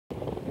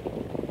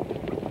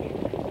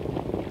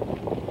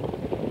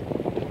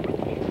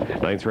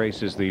Ninth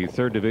race is the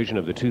third division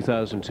of the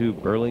 2002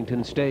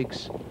 Burlington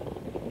Stakes.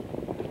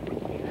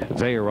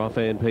 They are off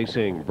and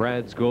pacing.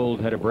 Brad's Gold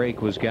had a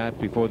break, was gapped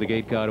before the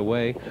gate got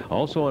away.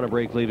 Also on a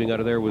break leaving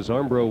out of there was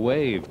Armbro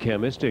Wave.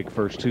 Camistic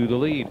first to the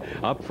lead.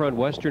 Up front,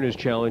 Western is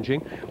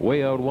challenging.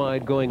 Way out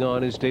wide going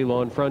on is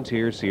Daylon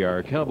Frontier.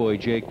 CR Cowboy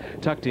Jake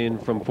tucked in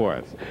from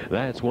fourth.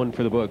 That's one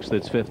for the books.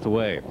 That's fifth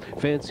away.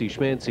 Fancy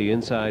Schmancy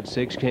inside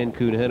six.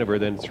 Cancun Hanover,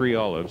 then three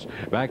Olives.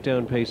 Back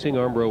down pacing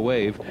Armbro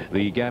Wave.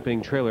 The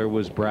gapping trailer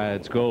was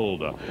Brad's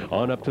Gold.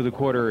 On up to the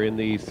quarter in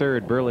the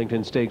third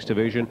Burlington Stakes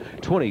division.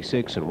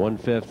 26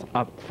 1/5.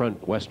 Up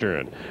front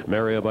Western.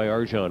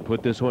 Baillargeon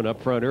put this one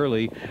up front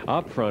early.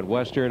 Up front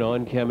Western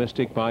on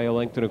Camistic by a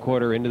length and a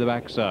quarter into the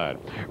backside.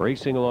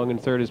 Racing along in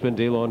third has been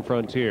Daylon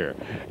Frontier.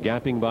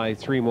 Gapping by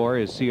three more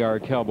is CR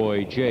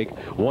Cowboy Jake.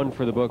 One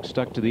for the book,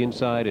 stuck to the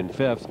inside in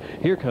fifth.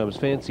 Here comes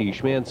Fancy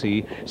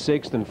Schmancy,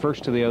 sixth and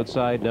first to the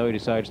outside. Now he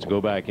decides to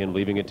go back in,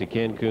 leaving it to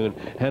Cancun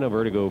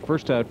Hanover to go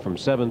first out from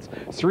seventh.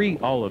 Three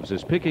Olives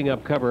is picking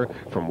up cover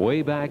from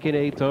way back in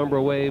eighth.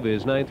 Armbro Wave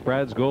is ninth.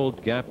 Brad's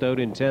Gold gapped out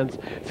in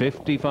 10th.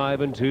 55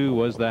 2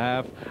 was the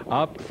half.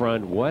 Up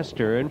front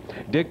Western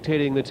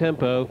dictating the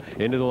tempo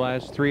into the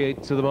last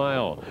 3/8 of the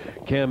mile.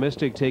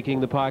 Camistic taking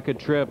the pocket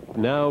trip,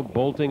 now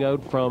bolting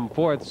out from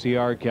fourth.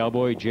 CR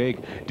Cowboy Jake.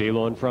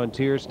 Daylon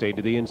Frontier stayed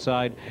to the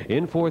inside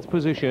in fourth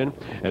position,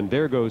 and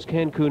there goes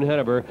Cancun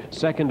Hanover,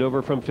 second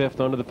over from fifth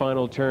onto the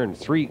final turn.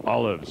 Three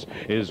Olives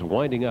is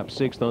winding up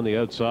sixth on the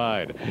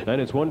outside,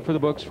 and it's one for the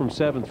books from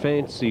seventh.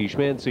 Fancy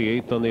Schmancy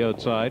eighth on the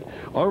outside.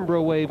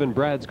 Armbro Wave and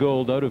Brad's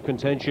Gold out of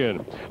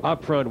contention.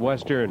 Up front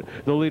Western,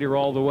 the leader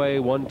all the way,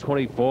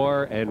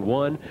 1:24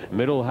 1.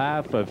 Middle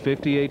half of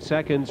 58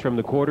 seconds from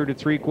the quarter to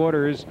three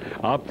quarters.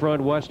 Up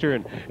front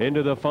Western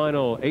into the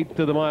final eighth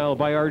of the mile.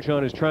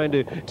 Baillargeon is trying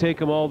to take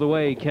him all the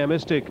way.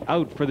 Camistic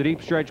out for the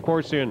deep stretch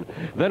portion.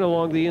 Then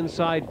along the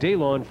inside,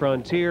 Daylon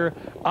Frontier.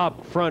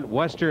 Up front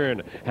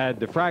Western had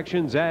the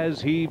fractions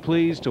as he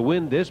pleased to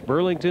win this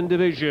Burlington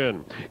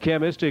division.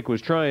 Camistic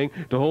was trying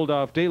to hold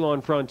off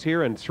Daylon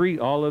Frontier, and three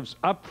Olives.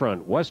 Up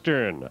front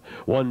Western,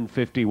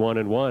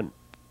 1:51 1.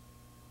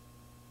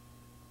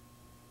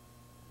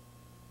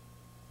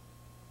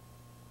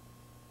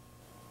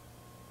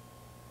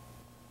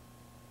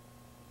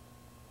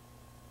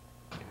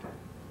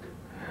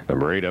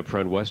 Number 8 up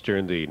front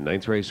Western, the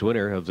ninth race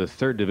winner of the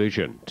third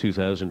division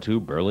 2002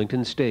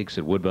 Burlington Stakes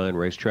at Woodbine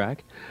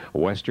Racetrack.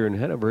 Western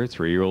Hanover,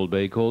 3-year-old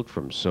bay colt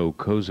from So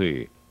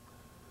Cozy.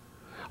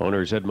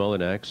 Owners Ed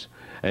Mullinax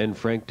and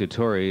Frank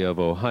DeTore of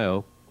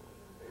Ohio.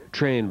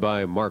 Trained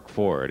by Mark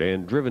Ford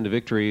and driven to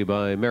victory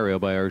by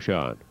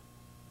Baillargeon.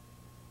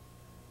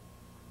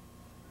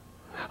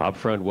 Up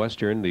front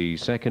Western, the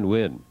second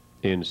win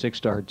in 6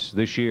 starts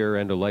this year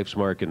and a life's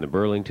mark in the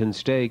Burlington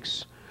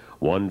Stakes.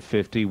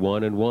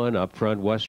 1:51 1 up front Western.